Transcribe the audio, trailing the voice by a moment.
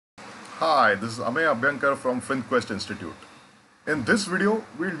Hi, this is Amey Abhyankar from FinQuest Institute. In this video,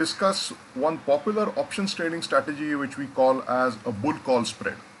 we'll discuss one popular options trading strategy which we call as a bull call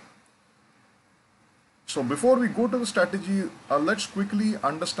spread. So before we go to the strategy, let's quickly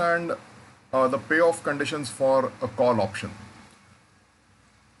understand the payoff conditions for a call option.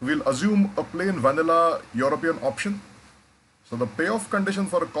 We'll assume a plain vanilla European option. So the payoff condition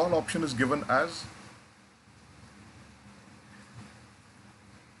for a call option is given as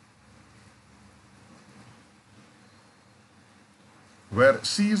where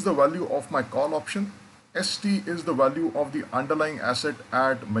C is the value of my call option, ST is the value of the underlying asset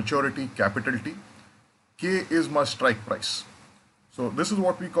at maturity capital T, K is my strike price. So this is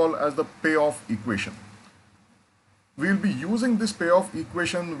what we call as the payoff equation. We'll be using this payoff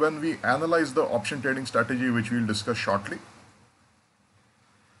equation when we analyze the option trading strategy, which we'll discuss shortly.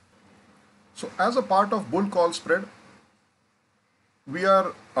 So as a part of bull call spread, we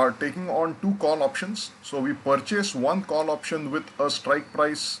are taking on two call options. So we purchase one call option with a strike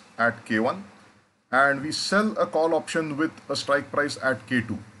price at K1 and we sell a call option with a strike price at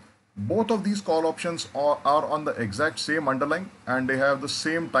K2. Both of these call options are on the exact same underlying and they have the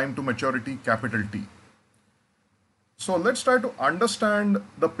same time to maturity capital T. So let's try to understand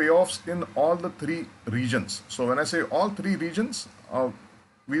the payoffs in all the three regions. So when I say all three regions,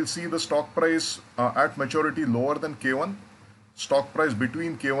 we'll see the stock price at maturity lower than K1, stock price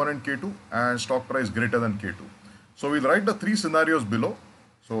between K1 and K2, and stock price greater than K2. So we'll write the three scenarios below.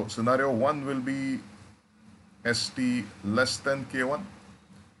 So scenario 1 will be ST less than K1.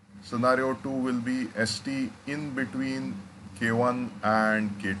 Scenario 2 will be ST in between K1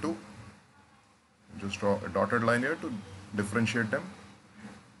 and K2. Just draw a dotted line here to differentiate them.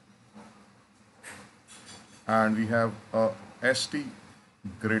 And we have a ST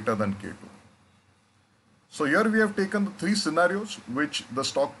greater than K2. So here we have taken the three scenarios which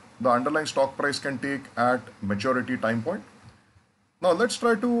the underlying stock price can take at maturity time point. Now let's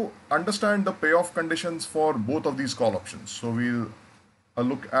try to understand the payoff conditions for both of these call options. So we'll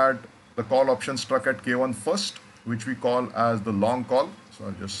look at the call option struck at K1 first, which we call as the long call. So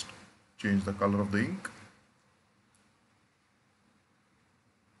I'll just change the color of the ink.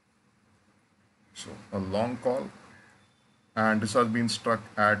 So a long call, and this has been struck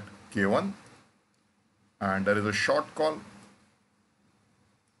at K1. And there is a short call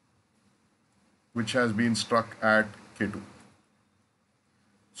which has been struck at K2.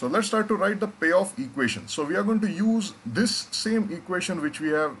 So let's try to write the payoff equation. So we are going to use this same equation which we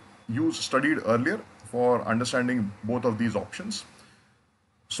have studied earlier for understanding both of these options.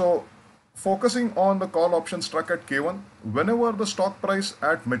 So focusing on the call option struck at K1, whenever the stock price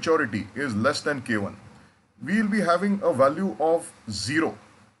at maturity is less than K1, we will be having a value of 0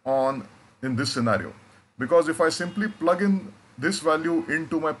 in this scenario. Because if I simply plug in this value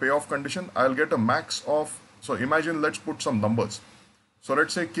into my payoff condition, I'll get a max of, so imagine, let's put some numbers. So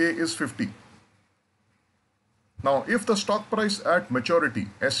let's say K is 50. Now, if the stock price at maturity,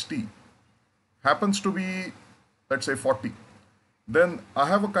 ST, happens to be, let's say 40, then I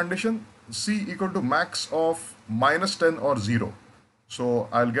have a condition C equal to max of minus 10 or 0. So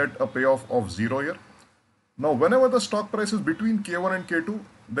I'll get a payoff of 0 here. Now, whenever the stock price is between K1 and K2,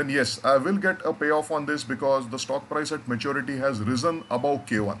 then yes, I will get a payoff on this because the stock price at maturity has risen above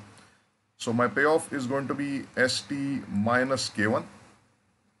K1. So my payoff is going to be ST minus K1.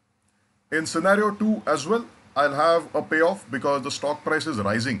 In scenario 2 as well, I'll have a payoff because the stock price is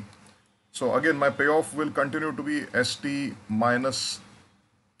rising. So again, my payoff will continue to be ST minus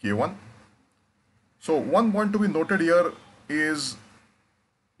K1. So one point to be noted here is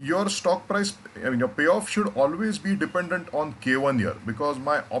your stock price, your payoff should always be dependent on K1 here because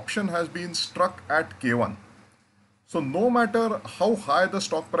my option has been struck at K1. So no matter how high the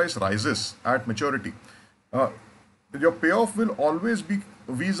stock price rises at maturity, your payoff will always be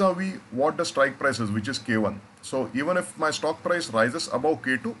vis-a-vis what the strike price is, which is K1. So even if my stock price rises above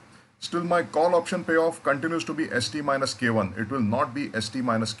K2, still my call option payoff continues to be ST minus K1. It will not be ST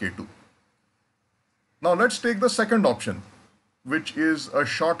minus K2. Now let's take the second option, which is a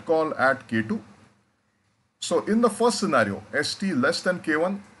short call at K2. So in the first scenario, ST less than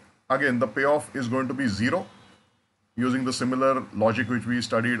K1, again the payoff is going to be 0 using the similar logic which we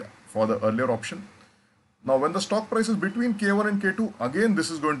studied for the earlier option. Now when the stock price is between K1 and K2, again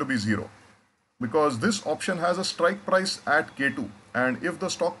this is going to be 0 because this option has a strike price at K2, and if the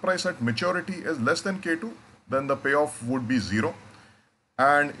stock price at maturity is less than K2, then the payoff would be 0.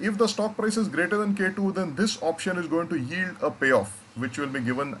 And if the stock price is greater than K2, then this option is going to yield a payoff, which will be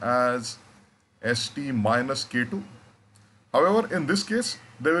given as ST minus K2. However, in this case,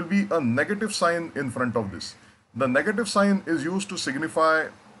 there will be a negative sign in front of this. The negative sign is used to signify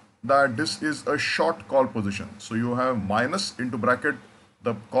that this is a short call position. So you have minus into bracket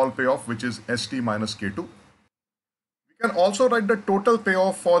the call payoff, which is ST minus K2. We can also write the total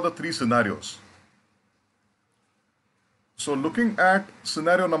payoff for the three scenarios. So looking at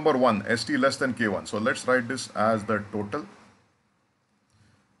scenario number 1, ST less than K1. So let's write this as the total.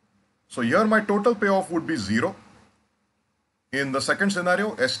 So here my total payoff would be 0. In the second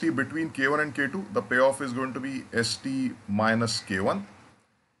scenario, ST between K1 and K2, the payoff is going to be ST minus K1.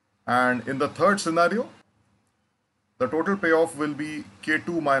 And in the third scenario, the total payoff will be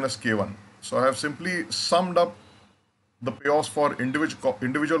K2 minus K1. So I have simply summed up the payoffs for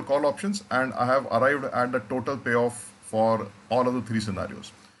individual call options, and I have arrived at the total payoff for all of the three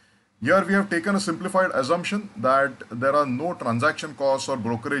scenarios. Here we have taken a simplified assumption that there are no transaction costs or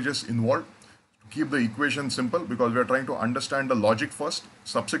brokerages involved to keep the equation simple, because we are trying to understand the logic first.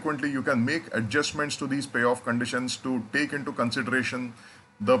 Subsequently, you can make adjustments to these payoff conditions to take into consideration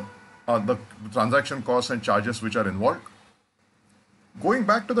the transaction costs and charges which are involved. Going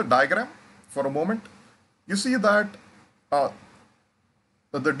back to the diagram for a moment, you see that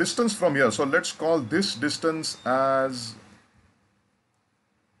the distance from here, so let's call this distance as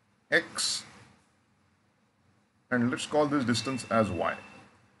X, and let's call this distance as Y.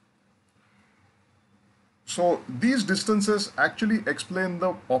 So these distances actually explain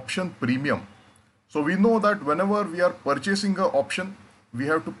the option premium. So we know that whenever we are purchasing an option, we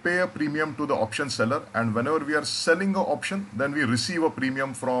have to pay a premium to the option seller, and whenever we are selling an option, then we receive a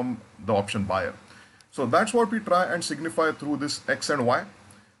premium from the option buyer. So that's what we try and signify through this X and Y.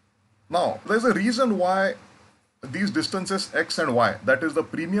 Now, there's a reason why these distances X and Y, that is the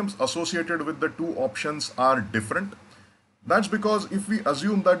premiums associated with the two options, are different. That's because if we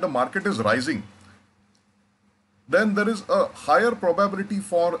assume that the market is rising, then there is a higher probability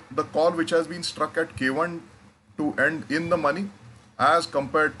for the call which has been struck at K1 to end in the money as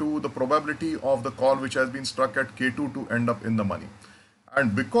compared to the probability of the call which has been struck at K2 to end up in the money.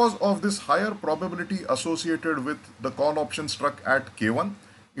 And because of this higher probability associated with the call option struck at K1,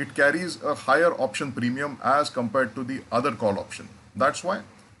 it carries a higher option premium as compared to the other call option. That's why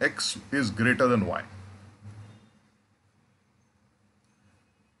X is greater than Y.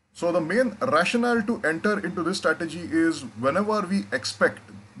 So the main rationale to enter into this strategy is whenever we expect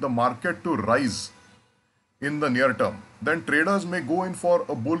the market to rise in the near term, then traders may go in for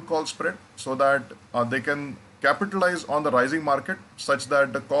a bull call spread so that they can capitalize on the rising market such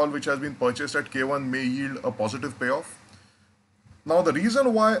that the call which has been purchased at K1 may yield a positive payoff. Now the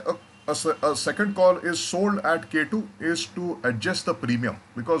reason why a second call is sold at K2 is to adjust the premium,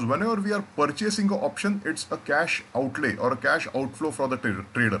 because whenever we are purchasing an option, it's a cash outlay or a cash outflow for the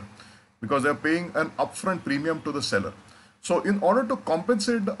trader, because they're paying an upfront premium to the seller. So in order to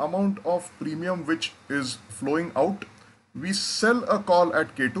compensate the amount of premium which is flowing out, we sell a call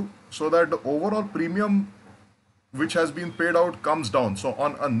at K2 so that the overall premium which has been paid out comes down. So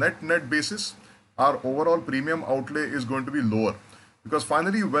on a net basis, our overall premium outlay is going to be lower. Because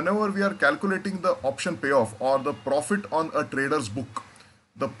finally, whenever we are calculating the option payoff or the profit on a trader's book,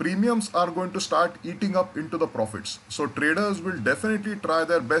 the premiums are going to start eating up into the profits. So traders will definitely try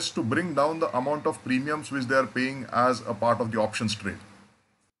their best to bring down the amount of premiums which they are paying as a part of the options trade.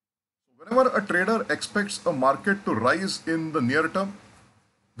 Whenever a trader expects a market to rise in the near term,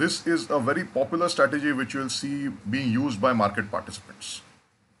 this is a very popular strategy which you will see being used by market participants.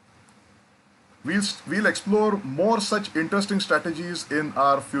 We'll explore more such interesting strategies in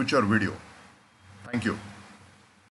our future video. Thank you.